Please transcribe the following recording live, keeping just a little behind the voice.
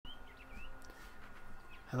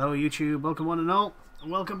Hello YouTube, welcome one and all, and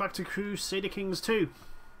welcome back to Crusader Kings II.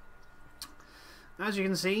 As you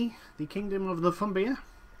can see, the Kingdom of Northumbria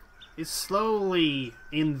is slowly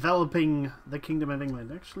enveloping the Kingdom of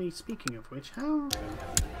England. Actually, speaking of which, how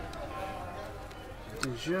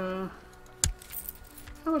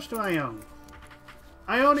much do I own?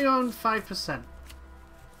 I only own 5%,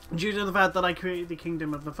 due to the fact that I created the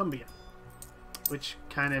Kingdom of Northumbria, which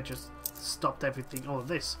kind of just stopped everything, all of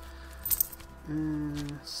this.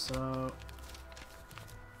 So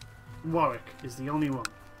Warwick is the only one.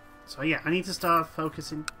 So yeah, I need to start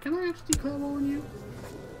focusing. Can I actually declare war on you?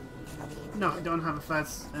 No, I don't have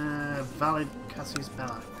a valid Cassius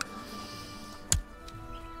Belli.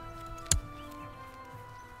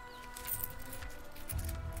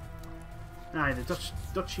 Alright, the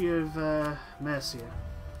Duchy of Mercia.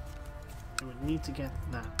 I would need to get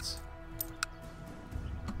that.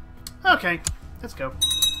 Okay, let's go.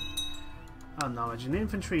 Our knowledge in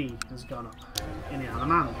infantry has gone up in the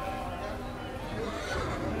Alaman.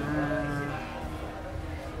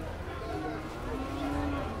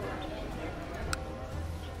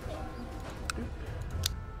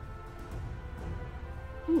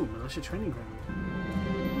 Ooh, militia training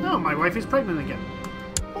ground. Oh, my wife is pregnant again.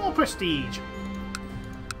 More prestige.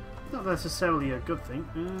 Not necessarily a good thing.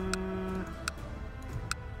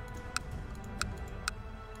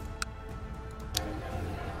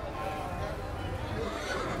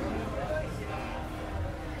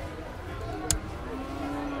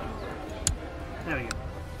 There we go.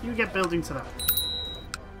 You get building to that.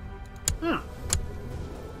 Oh.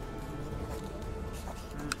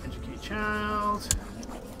 Educate child.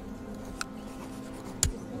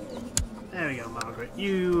 There we go, Margaret.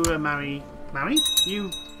 You marry? You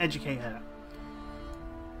educate her.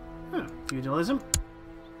 Oh, feudalism.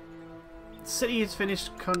 The city is finished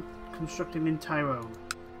constructing in Tyrone.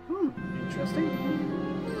 Interesting.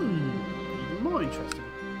 Even more interesting.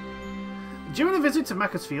 During a visit to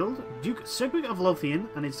Macclesfield, Duke Sigurd of Lothian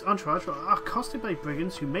and his entourage were accosted by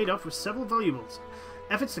brigands who made off with several valuables.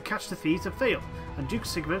 Efforts to catch the thieves have failed, and Duke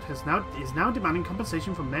Sigurd is now demanding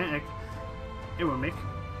compensation from Mayor Irwimick.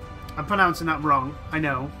 I'm pronouncing that wrong, I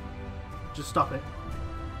know. Just stop it.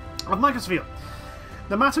 Of Macclesfield.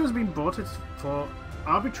 The matter has been brought for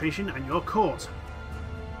arbitration at your court.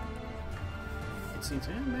 It seems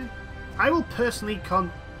I will personally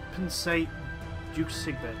compensate Duke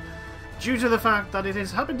Sigurd, due to the fact that it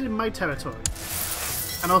has happened in my territory.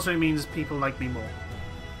 And also it means people like me more.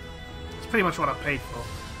 It's pretty much what I paid for.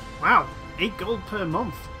 Wow, 8 gold per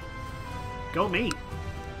month. Go me.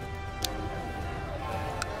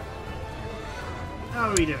 How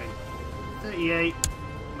are we doing? 38.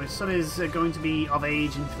 My son is going to be of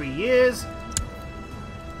age in 3 years.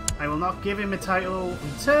 I will not give him a title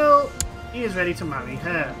until he is ready to marry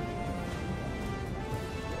her.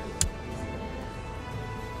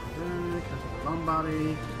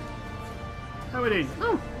 Lombardy. How are we doing?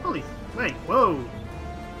 Oh, holy. Wait, whoa.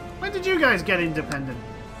 When did you guys get independent?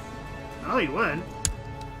 Oh, you weren't.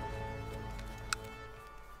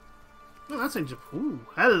 Oh, that's interesting. Ooh,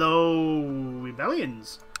 hello,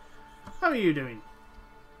 rebellions. How are you doing?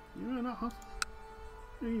 You're not hot.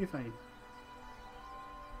 Are you fine?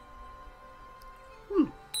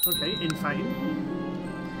 Okay, infighting.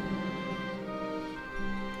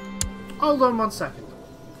 Hold on 1 second.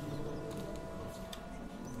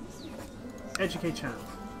 Educate child.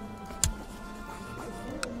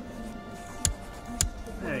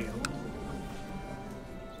 There you go.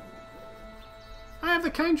 I have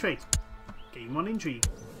the kind trait. Gain 1 intrigue.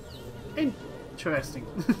 Interesting.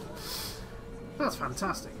 That's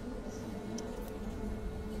fantastic.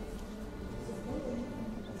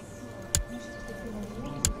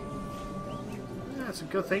 That's a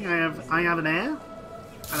good thing. I have an heir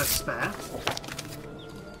and a spare.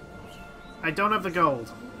 I don't have the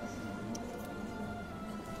gold.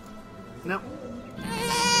 No.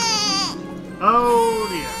 Oh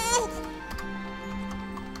dear.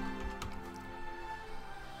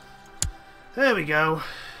 There we go.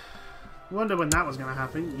 Wonder when that was going to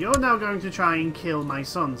happen. You're now going to try and kill my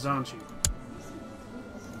sons, aren't you?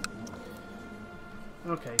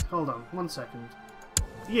 Okay, hold on. 1 second.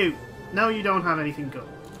 You. No, you don't have anything good.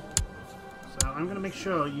 So I'm going to make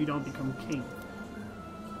sure you don't become king.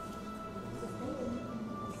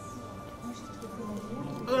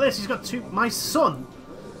 Look at this, he's got 2. My son,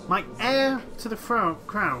 my heir to the crown,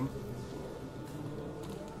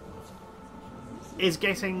 has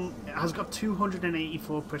got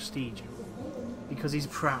 284 prestige because he's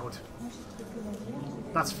proud.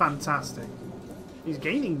 That's fantastic. He's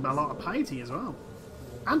gaining a lot of piety as well,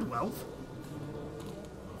 and wealth.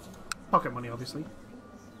 Pocket money, obviously.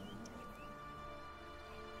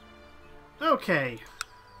 Okay.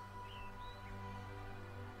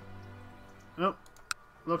 Oh,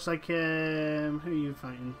 looks like who are you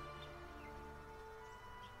fighting?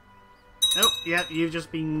 Oh, yeah, you've just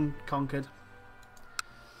been conquered.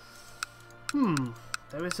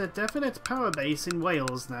 There is a definite power base in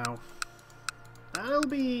Wales now. That'll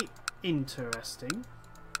be interesting.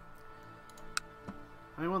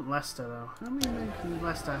 I want Leicester though. How many men can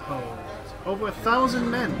Leicester hold? Over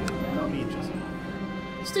 1,000 men. That'll be interesting.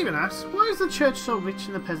 Stephen asks, why is the church so rich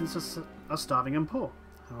and the peasants are starving and poor?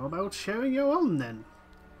 How about sharing your own then?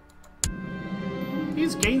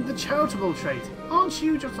 He's gained the charitable trait. Aren't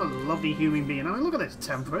you just a lovely human being? I mean, look at this.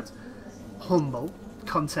 Temperate, humble,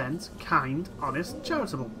 content, kind, honest,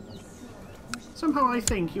 charitable. Somehow I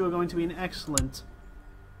think you are going to be an excellent...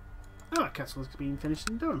 Oh, that castle is being finished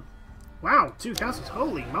and done. Wow, 2 castles.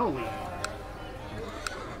 Holy moly.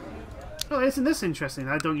 Well, isn't this interesting?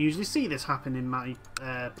 I don't usually see this happen in my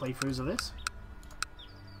playthroughs of this.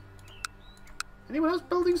 Anyone else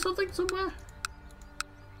building something somewhere?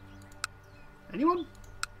 Anyone?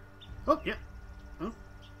 Oh, yeah. Oh.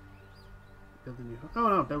 Build a new... Oh,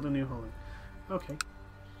 no, build a new holding. Okay.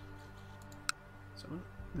 Someone?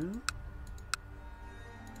 No?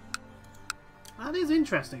 That is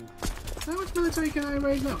interesting. How much military can I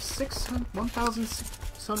raise now?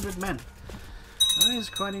 1,600 men. That is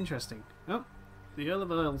quite interesting. Oh, the Earl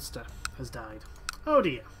of Ulster has died. Oh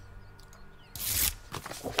dear.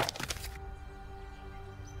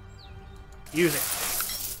 Use it.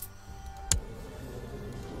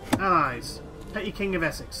 Allies. Petty King of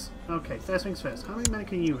Essex. Okay, first things first. How many men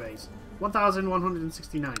can you raise?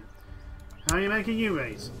 1,169. How many men can you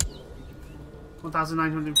raise?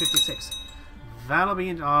 1,956. That'll be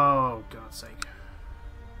in... Oh, God's sake.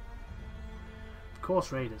 Of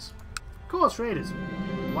course, Raiders. Of course, Raiders.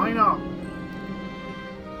 Why not?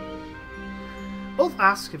 Ulf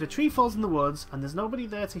asks, if a tree falls in the woods and there's nobody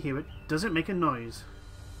there to hear it, does it make a noise?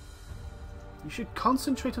 You should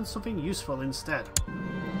concentrate on something useful instead.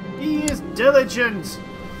 He is diligent!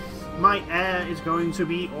 My heir is going to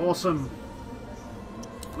be awesome.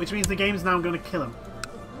 Which means the game's now going to kill him.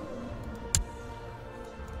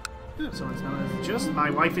 Someone's known as just. My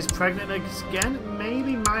wife is pregnant again.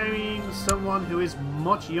 Maybe marrying someone who is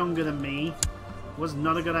much younger than me was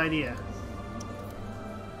not a good idea.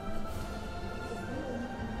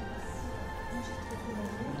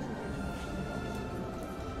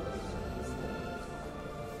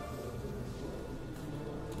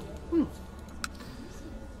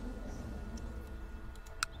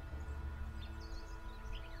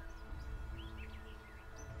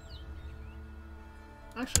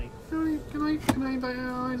 Actually, can I buy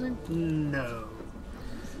analyzing? No.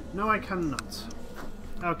 No, I cannot.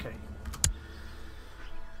 Okay.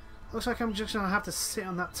 Looks like I'm just going to have to sit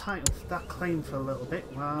on that title, that claim for a little bit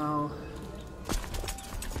while...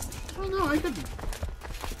 Oh no, I couldn't.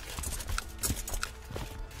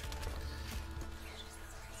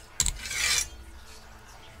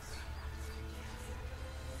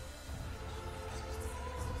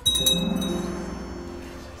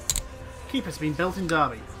 Keeper's been built in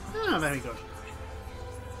Derby. Ah, very good.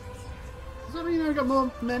 Does that mean I've got more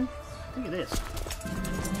men? I think it is.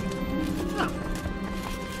 Oh.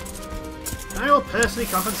 I will personally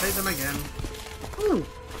compensate them again. Ooh!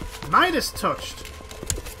 Midas touched!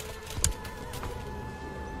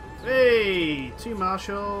 Hey! 2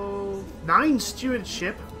 martial... 9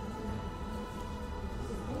 stewardship.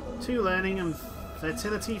 2 learning and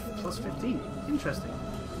fertility plus 15. Interesting.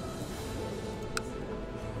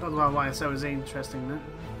 I don't know why I said it was interesting there.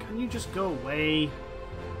 Can you just go away?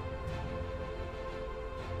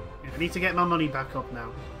 I need to get my money back up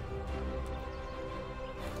now.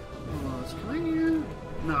 Can I do...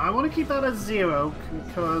 No, I want to keep that at 0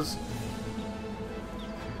 because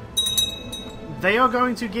they are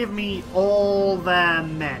going to give me all their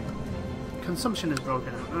men. Consumption is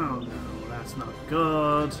broken out. Oh no, that's not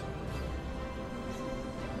good.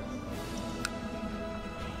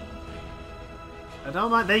 I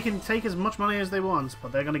don't mind. They can take as much money as they want,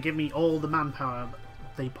 but they're going to give me all the manpower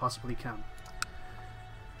they possibly can.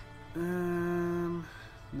 No,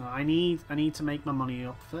 I need to make my money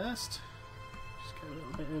up first. Just get a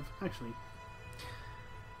little bit of actually.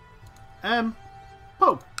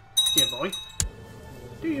 Pope, dear boy,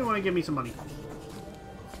 do you want to give me some money?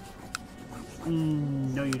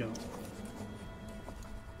 No, you don't.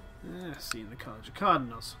 See in the College of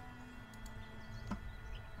Cardinals.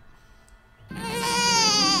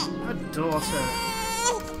 A daughter.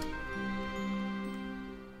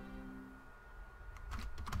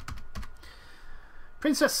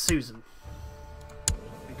 Princess Susan.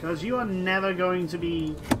 Because you are never going to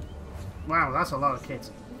be... Wow, that's a lot of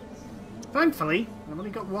kids. Thankfully, I've only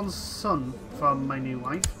got one son from my new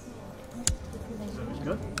wife. So it's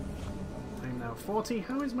good. I'm now 40.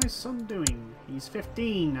 How is my son doing? He's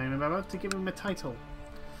 15. I'm about to give him a title.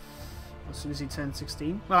 As soon as he turns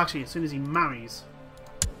 16. Well, actually, as soon as he marries.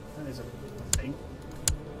 That is a thing.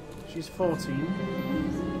 She's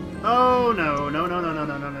 14. Oh, no. No, no, no, no,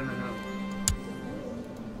 no, no, no, no, no.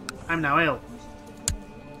 I'm now ill.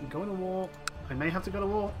 I'm going to war. I may have to go to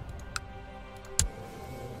war.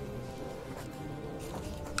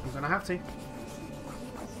 I'm gonna have to.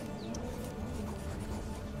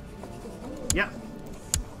 Yep.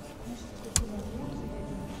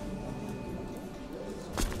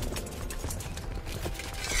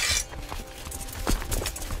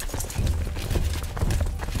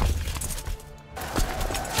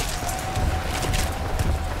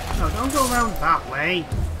 No, don't go around that way.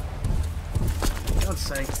 For God's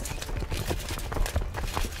sake.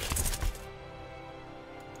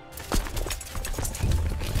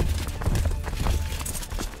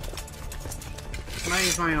 Can I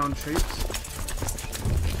use my own troops?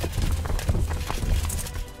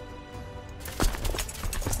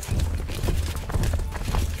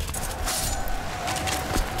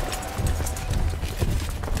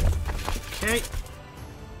 Okay.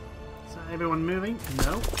 Is that everyone moving?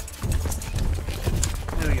 No.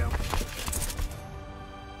 There we go.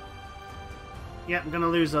 Yeah, I'm gonna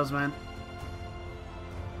lose those, man.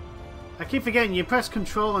 I keep forgetting you press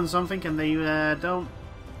control on something and they don't.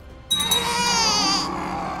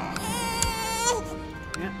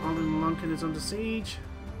 Yeah, Alden Lunken is under siege.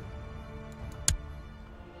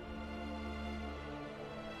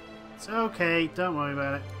 It's okay, don't worry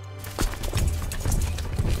about it.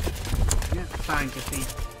 Yeah, fine,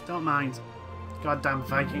 defeat. Don't mind. Goddamn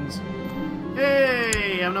Vikings.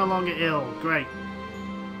 Hey, I'm no longer ill. Great.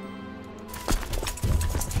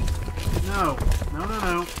 No. No, no,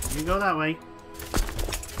 no. You go that way.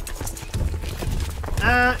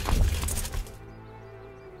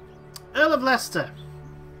 Earl of Leicester.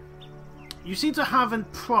 You seem to have a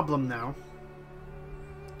problem now.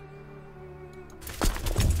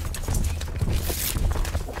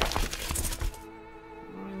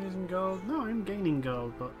 Am I losing gold? No, I'm gaining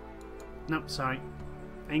gold, but... No, sorry.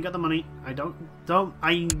 I ain't got the money.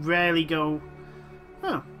 I rarely go...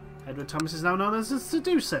 Oh. Edward Thomas is now known as a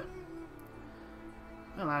seducer.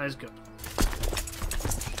 Well, that is good.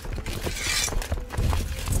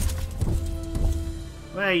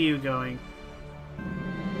 Where are you going?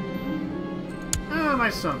 Ah, my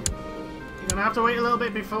son. You're gonna have to wait a little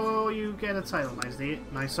bit before you get a title,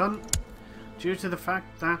 my son. Due to the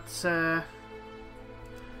fact that,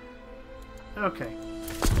 okay.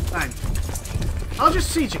 Fine. I'll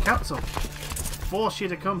just siege your capital. Force you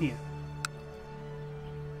to come here.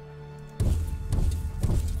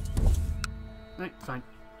 Right, fine.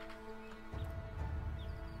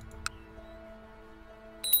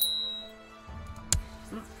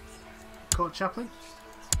 Court chaplain.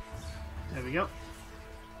 There we go.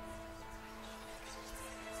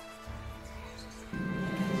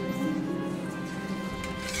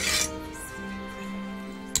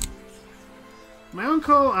 My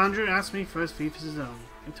uncle Andrew asked me for his fee for his own.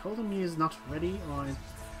 I told him he is not ready, or I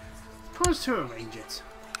proposed to arrange it.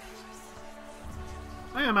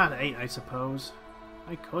 I am at 8, I suppose.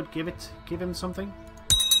 I could give him something.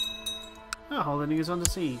 Oh, Holden is under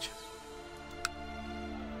siege.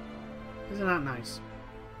 Isn't that nice?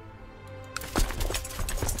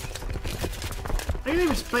 I could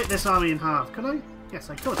even split this army in half, could I? Yes,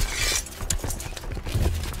 I could.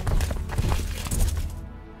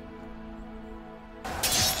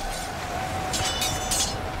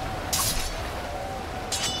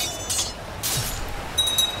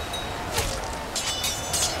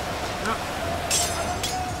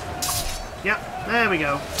 Yep, there we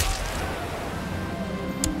go.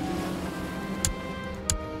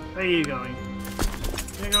 Where are you going?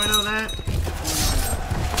 You're going over there?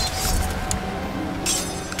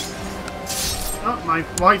 Oh, my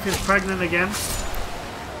wife is pregnant again.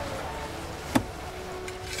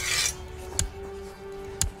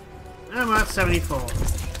 And we're at 74.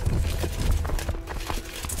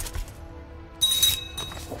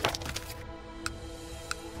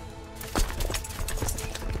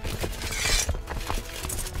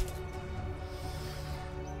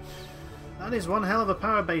 That is one hell of a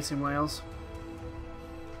power base in Wales.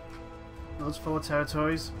 Those 4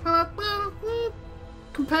 territories. Well,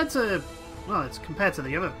 compared to... Well, it's compared to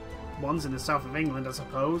the other ones in the south of England, I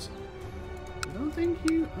suppose. I don't think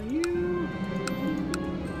you... Are you...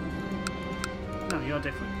 No, you're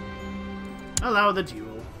different. Allow the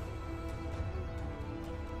duel.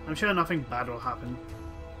 I'm sure nothing bad will happen.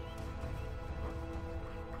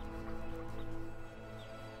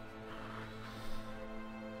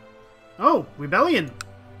 Oh, rebellion!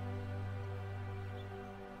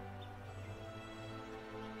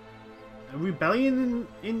 A rebellion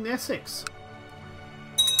in Essex.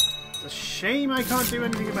 It's a shame I can't do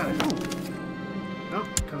anything about it. Ooh. Oh,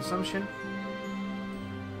 consumption.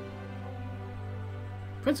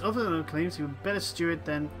 Prince other than claims he would better steward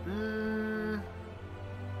than...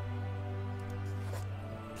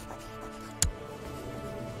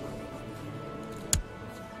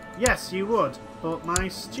 Yes, you would, but my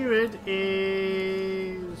steward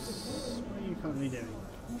is... What are you currently doing?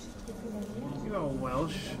 You are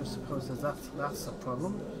Welsh, I suppose that's a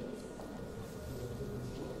problem.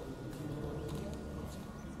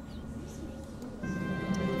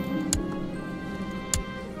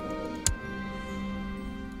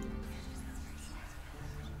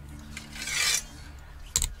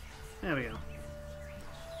 There we go.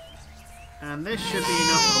 And this should be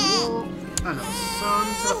enough for the war. Another son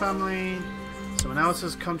to the family. Someone else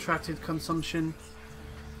has contracted consumption.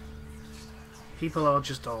 People are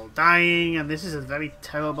just all dying, and this is a very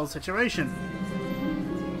terrible situation.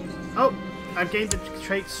 Oh, I've gained the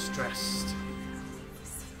trait stressed.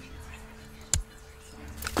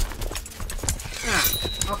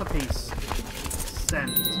 Ah, off a piece.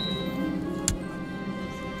 Send.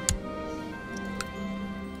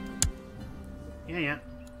 Yeah.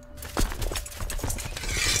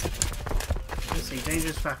 Let's see,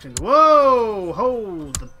 dangerous factions. Whoa!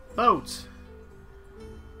 Hold the boat!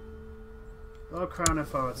 Low Crown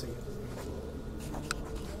Authority.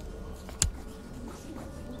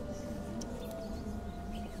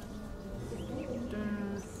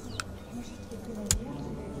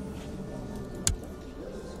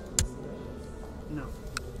 No.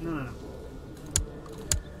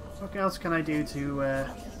 What else can I do to,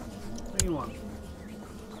 what do you want?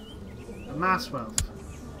 Amass wealth.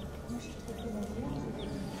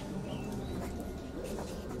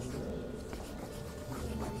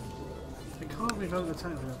 I can't revoke the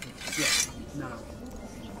title. Yeah, no.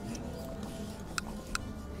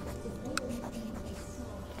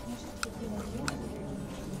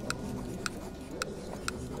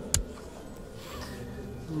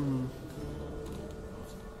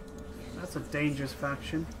 That's a dangerous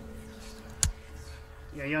faction.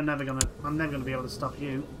 Yeah, I'm never gonna be able to stop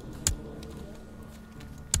you.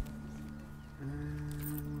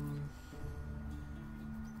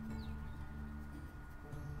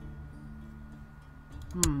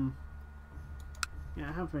 Yeah,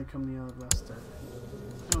 I have become the Earl of Leicester.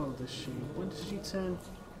 How old is she? When does she turn?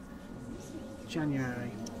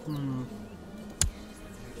 January.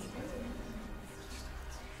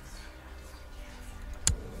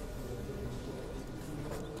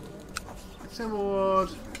 Let's award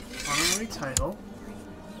honorary title.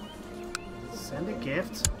 Send a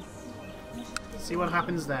gift. See what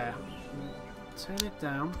happens there. Turn it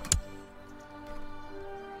down.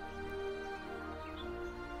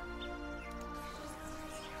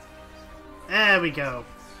 There we go.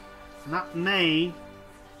 And that may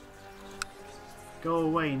go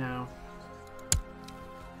away now.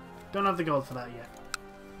 Don't have the gold for that yet.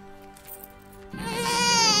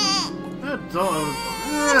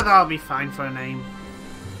 That'll be fine for a name.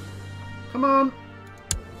 Come on.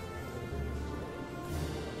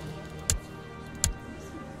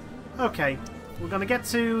 Okay, we're going to get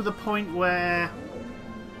to the point where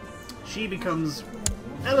she becomes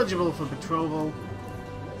eligible for betrothal.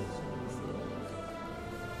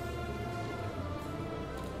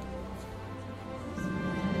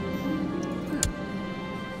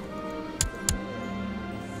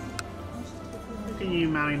 Who can you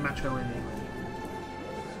marry matrilineally?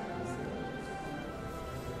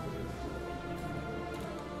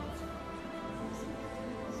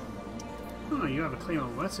 Oh, you have a claim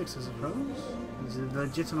on Wessex, I suppose. He's a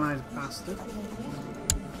legitimised bastard.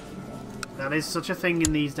 That is such a thing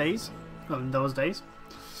in these days. Well, in those days.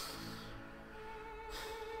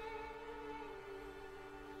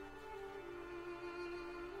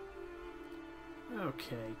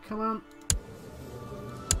 Okay, come on.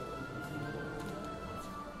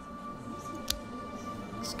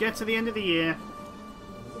 Let's get to the end of the year.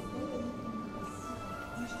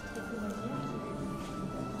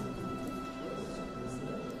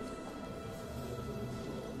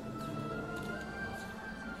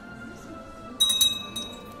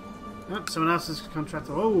 Oh, someone else is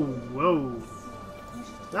contracted. Oh, whoa.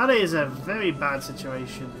 That is a very bad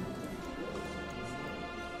situation.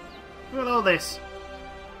 Look at all this.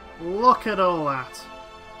 Look at all that.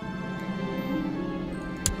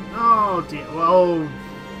 Oh dear. Whoa.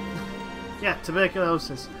 Yeah,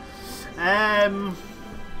 tuberculosis. I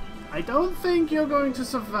don't think you're going to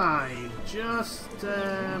survive. Just,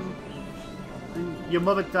 And your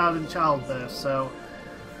mother died in childbirth, so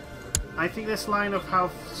I think this line of how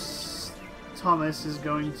Thomas is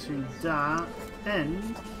going to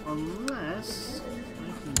end unless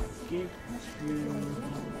I can give you.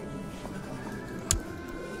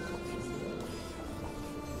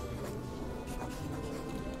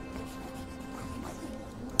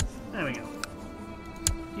 There we go.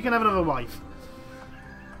 You can have another wife.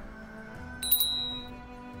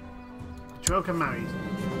 Troker married.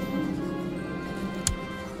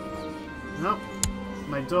 Nope.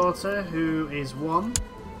 My daughter, who is 1,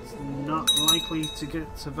 is not likely to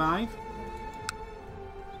survive.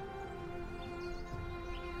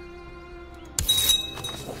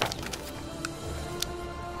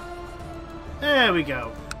 There we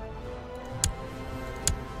go.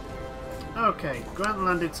 Okay, grant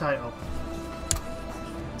landed title.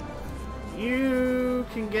 You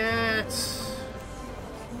can get...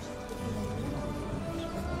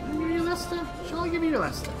 Give you Leicester? Shall I give you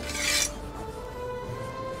Leicester?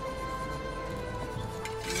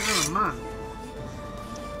 Oh man.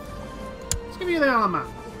 Let's give you the Isle of Man.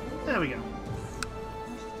 There we go.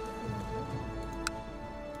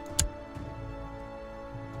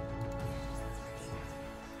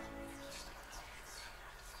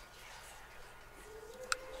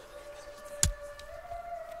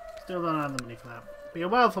 Still don't have the money for that. Be a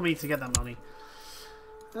while for me to get that money.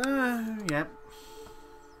 Yep.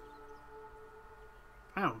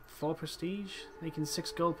 Oh, 4 prestige, making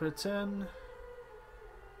 6 gold per turn.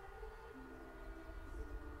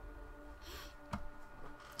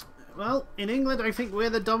 Well, in England, I think we are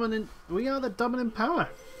the dominant power.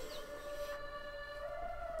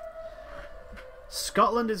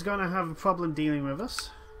 Scotland is going to have a problem dealing with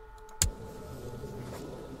us.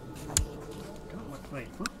 Wait,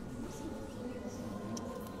 what?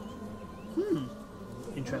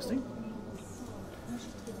 Interesting.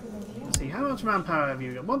 Let's see, how much manpower have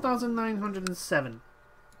you got? 1,907.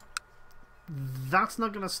 That's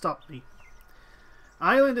not going to stop me.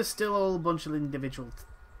 Ireland is still all a bunch of individual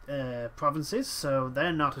provinces, so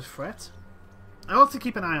they're not a threat. I'll have to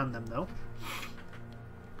keep an eye on them, though.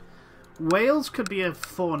 Wales could be a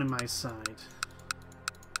thorn in my side.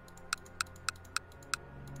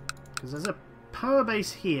 Because there's a power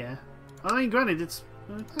base here. I mean, granted, it's...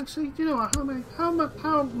 Actually, do you know what?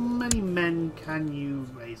 How many men can you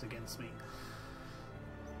raise against me?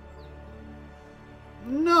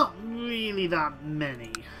 Not really that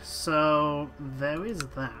many. So, there is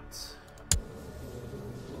that.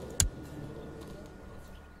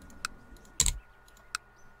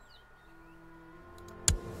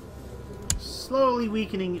 Slowly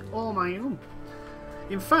weakening all my own.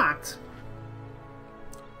 In fact,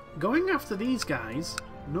 going after these guys,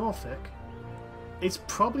 Norfolk, it's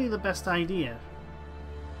probably the best idea.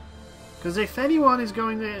 Because if anyone is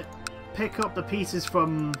going to pick up the pieces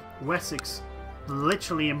from Wessex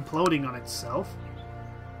literally imploding on itself,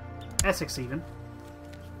 Essex even,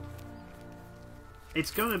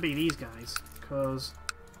 it's going to be these guys. Because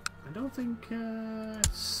I don't think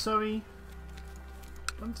Surrey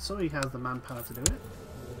has the manpower to do it.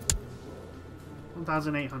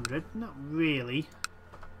 1,800, not really.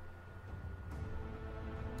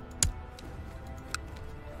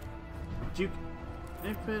 Duke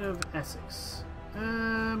Edward of Essex.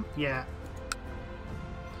 Yeah.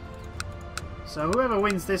 So whoever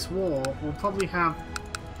wins this war will probably have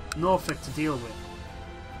Norfolk to deal with.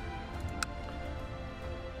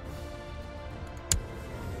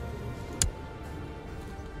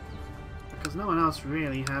 Because no one else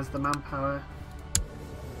really has the manpower.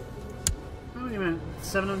 How many men?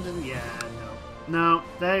 700? Yeah, no. No,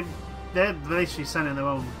 they're literally sending their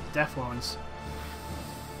own death warrants.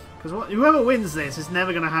 Because whoever wins this is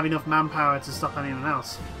never going to have enough manpower to stop anyone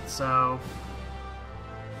else. So,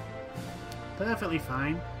 perfectly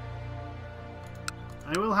fine.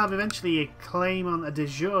 I will have eventually a de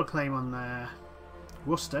jure claim on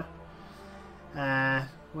Worcester.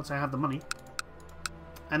 Once I have the money.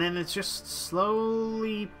 And then it's just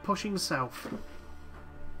slowly pushing south.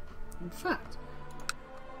 In fact,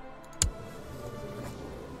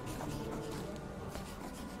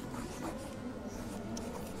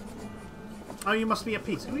 oh, you must be at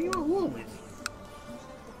peace. Who are you at war with?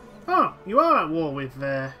 Oh, you are at war with...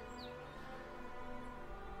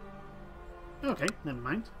 Okay, never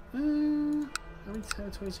mind. How many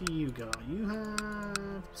territories have you got? You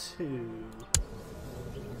have 2.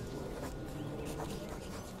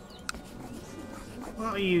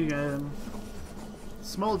 What are you...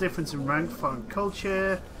 small difference in rank, foreign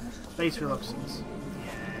culture, base reluctance.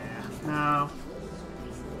 Yeah, no.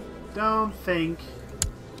 Don't think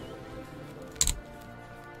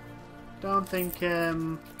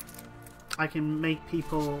I can make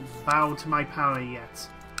people bow to my power yet.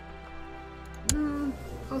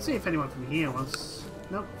 I'll see if anyone from here wants...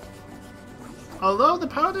 Nope. Although the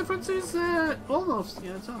power difference is almost...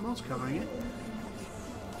 Yeah, it's almost covering it.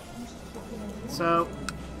 So,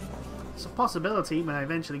 it's a possibility when I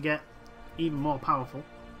eventually get even more powerful.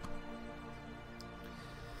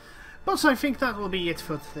 But I think that will be it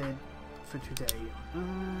for today. It's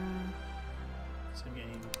a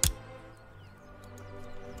game.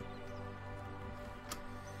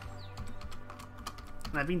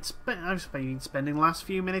 I've been spending the last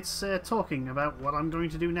few minutes talking about what I'm going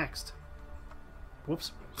to do next.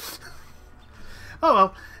 Whoops. Oh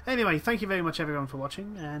well. Anyway, thank you very much everyone for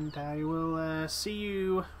watching, and I will see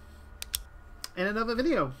you in another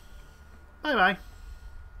video. Bye bye.